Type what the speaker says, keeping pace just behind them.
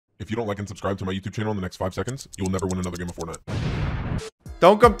If you don't like and subscribe to my YouTube channel in the next 5 seconds, you will never win another game of Fortnite.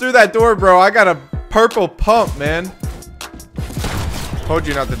 Don't come through that door, bro. I got a purple pump, man. Told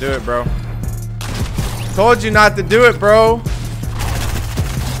you not to do it, bro. Told you not to do it, bro.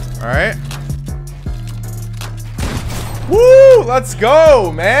 All right. Woo! Let's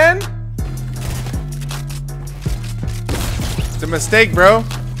go, man. It's a mistake, bro.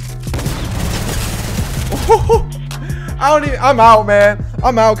 I'm out, man.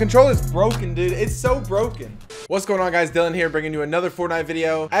 I'm out. Controller's broken, dude. It's so broken. What's going on, guys? Dylan here, bringing you another Fortnite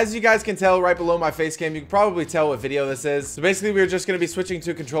video. As you guys can tell right below my face cam, you can probably tell what video this is. So basically, we're just going to be switching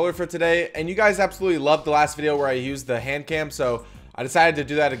to a controller for today. And you guys absolutely loved the last video where I used the hand cam. So I decided to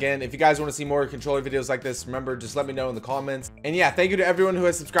do that again. If you guys want to see more controller videos like this, remember, just let me know in the comments. And yeah, thank you to everyone who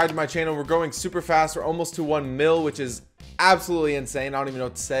has subscribed to my channel. We're growing super fast. We're almost to 1 mil, which is absolutely insane. I don't even know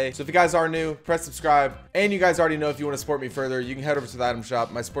what to say. So if you guys are new, press subscribe. And you guys already know, if you want to support me further, you can head over to the item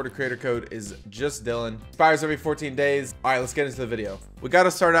shop. My supporter creator code is just Dylan. Expires every 14 days. All right, let's get into the video. We got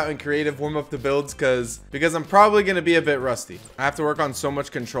to start out in creative, warm up the builds because I'm probably going to be a bit rusty. I have to work on so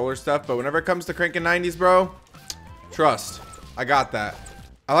much controller stuff, but whenever it comes to cranking 90s, bro, trust, I got that.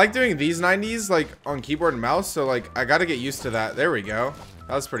 I like doing these 90s like on keyboard and mouse, so like I got to get used to that. There we go.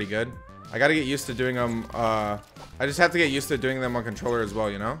 That was pretty good. I got to get used to doing them. I just have to get used to doing them on controller as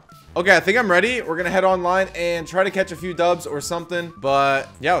well, you know? Okay, I think I'm ready. We're going to head online and try to catch a few dubs or something. But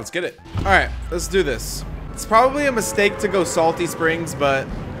yeah, let's get it. All right, let's do this. It's probably a mistake to go Salty Springs, but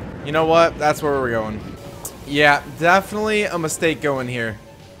you know what? That's where we're going. Yeah, definitely a mistake going here.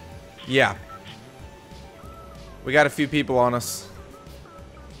 Yeah. We got a few people on us.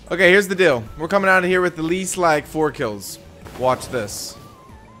 Okay, here's the deal. We're coming out of here with at least like 4 kills. Watch this.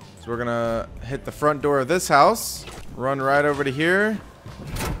 So we're gonna hit the front door of this house, run right over to here,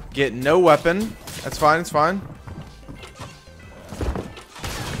 get no weapon. That's fine, it's fine.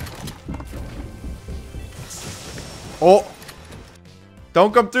 Oh,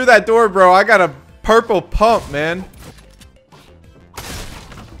 don't come through that door, bro. I got a purple pump, man.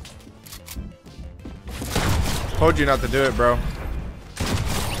 Told you not to do it, bro.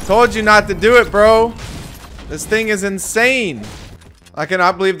 Told you not to do it, bro. This thing is insane. I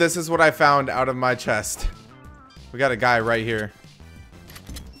cannot believe this is what I found out of my chest. We got a guy right here.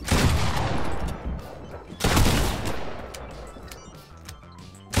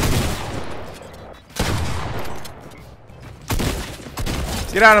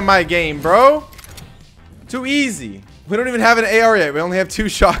 Get out of my game, bro. Too easy. We don't even have an AR yet. We only have 2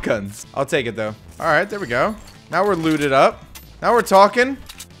 shotguns. I'll take it, though. All right, there we go. Now we're looted up. Now we're talking.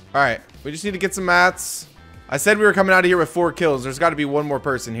 All right, we just need to get some mats. I said we were coming out of here with 4 kills. There's got to be one more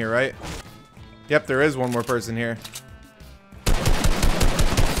person here, right? Yep, there is one more person here.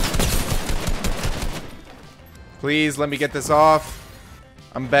 Please, let me get this off.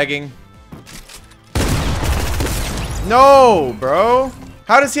 I'm begging. No, bro.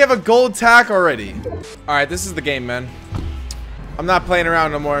 How does he have a gold tack already? All right, this is the game, man. I'm not playing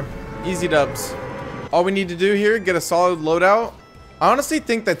around no more. Easy dubs. All we need to do here, get a solid loadout. I honestly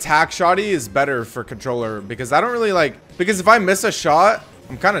think the tack shotty is better for controller because I don't really like, because if I miss a shot,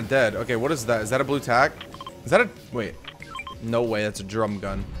 I'm kind of dead. Okay, what is that? Is that a blue tack? Is that a, wait, no way, that's a drum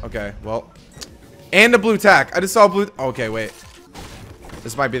gun. Okay, well, and a blue tack. I just saw a blue, okay, wait.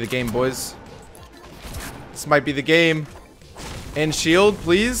 This might be the game, boys. This might be the game. And shield,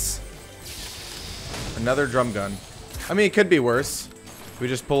 please. Another drum gun. I mean, it could be worse. We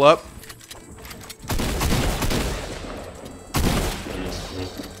just pull up.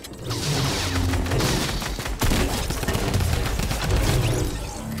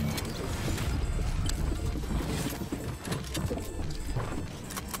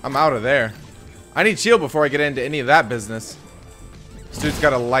 I'm out of there. I need shield before I get into any of that business. This dude's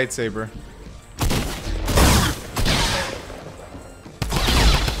got a lightsaber.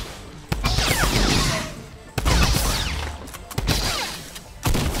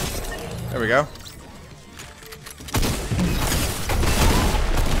 There we go.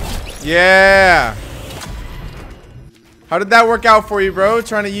 Yeah. How did that work out for you, bro?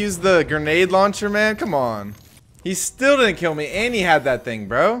 Trying to use the grenade launcher, man? Come on. He still didn't kill me, and he had that thing,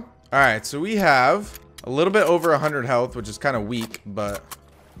 bro. All right, so we have a little bit over 100 health, which is kind of weak, but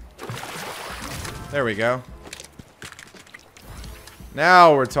there we go.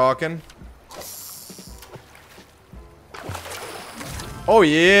 Now we're talking. Oh,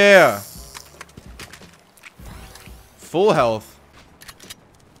 yeah. Full health.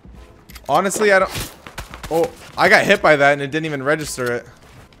 Honestly, I don't... Oh, I got hit by that, and it didn't even register it.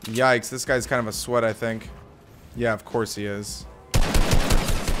 Yikes, this guy's kind of a sweat, I think. Yeah, of course he is.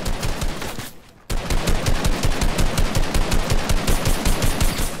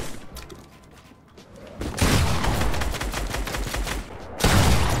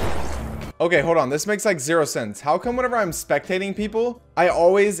 Okay, hold on. This makes like 0 sense. How come whenever I'm spectating people, I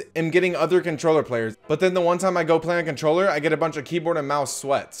always am getting other controller players, but then the one time I go play on controller, I get a bunch of keyboard and mouse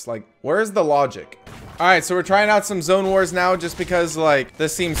sweats? Like, where's the logic? All right, so we're trying out some zone wars now just because like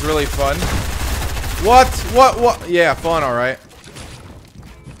this seems really fun. What? Yeah, fun, all right.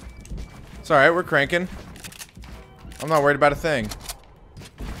 It's all right, we're cranking. I'm not worried about a thing.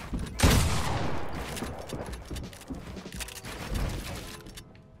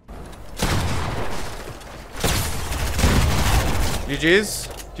 GG's.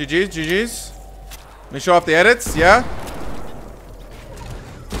 GG's. GG's. Let me show off the edits. Yeah.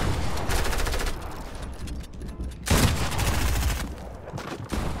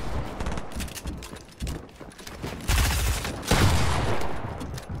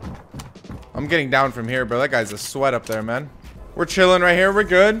 I'm getting down from here, bro. That guy's a sweat up there, man. We're chilling right here. We're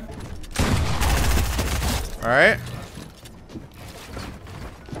good. All right.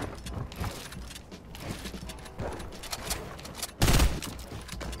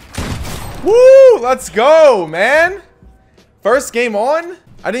 Woo! Let's go, man. First game on?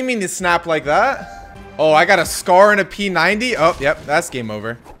 I didn't mean to snap like that. Oh, I got a scar and a P90. Oh, yep. That's game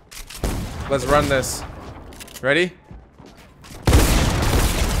over. Let's run this. Ready?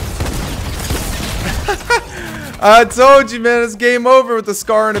 I told you, man. It's game over with the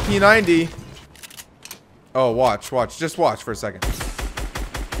scar and a P90. Oh, watch. Watch. Just watch for a second.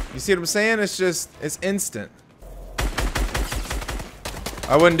 You see what I'm saying? It's instant.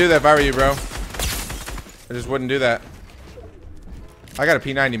 I wouldn't do that if I were you, bro. I just wouldn't do that. I got a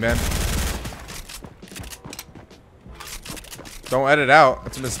P90, man. Don't edit out.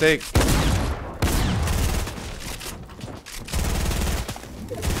 That's a mistake.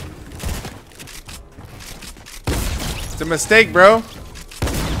 It's a mistake, bro.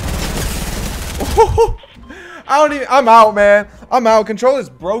 I'm out, man. I'm out. Controller's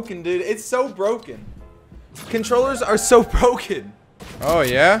broken, dude. It's so broken. Controllers are so broken. Oh,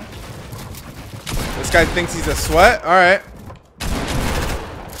 yeah? This guy thinks he's a sweat? Alright.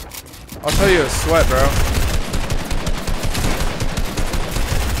 I'll show you a sweat, bro.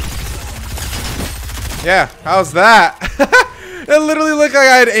 Yeah, how's that? It literally looked like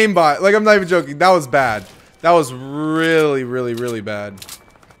I had aimbot. Like, I'm not even joking. That was bad. That was really, really, really bad.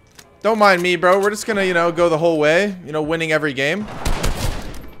 Don't mind me, bro. We're just gonna, you know, go the whole way. You know, winning every game.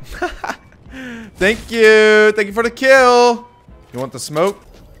 Thank you. Thank you for the kill. You want the smoke?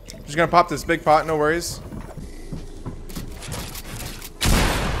 I'm just gonna pop this big pot, no worries.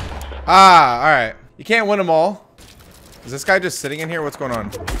 Ah, alright. You can't win them all. Is this guy just sitting in here? What's going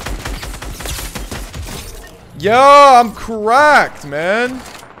on? Yo, I'm cracked, man.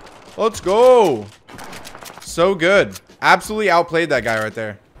 Let's go. So good. Absolutely outplayed that guy right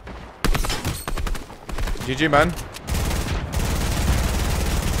there. GG, man.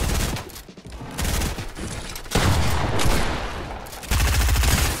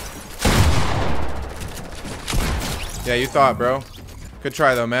 Yeah, you thought, bro. Good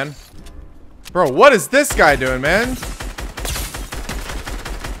try, though, man. Bro, what is this guy doing, man?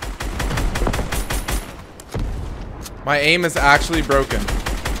 My aim is actually broken.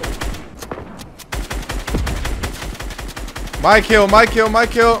 My kill, my kill, my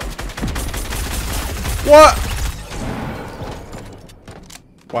kill. What?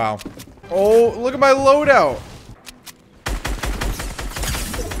 Wow. Oh, look at my loadout.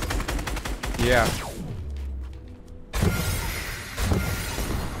 Yeah.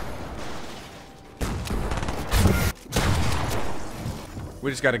 We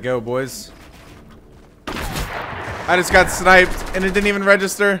just gotta go, boys. I just got sniped and it didn't even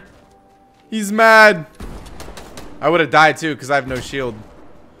register. He's mad. I would have died too because I have no shield.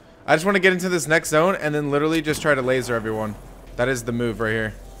 I just want to get into this next zone and then literally just try to laser everyone. That is the move right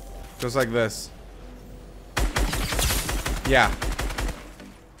here. Just like this. Yeah.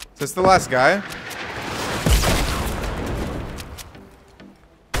 Is this the last guy?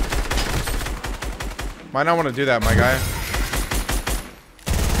 Might not want to do that, my guy.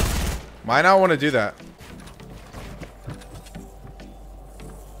 Might not want to do that.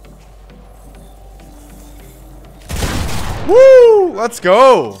 Woo! Let's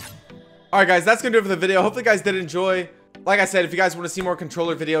go. Alright, guys, that's gonna do it for the video. Hopefully you guys did enjoy. Like I said, if you guys want to see more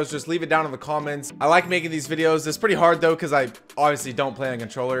controller videos, just leave it down in the comments. I like making these videos. It's pretty hard though because I obviously don't play on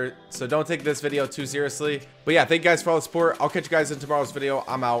controller, so don't take this video too seriously. But yeah, thank you guys for all the support. I'll catch you guys in tomorrow's video.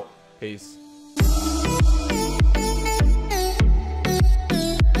 I'm out. Peace.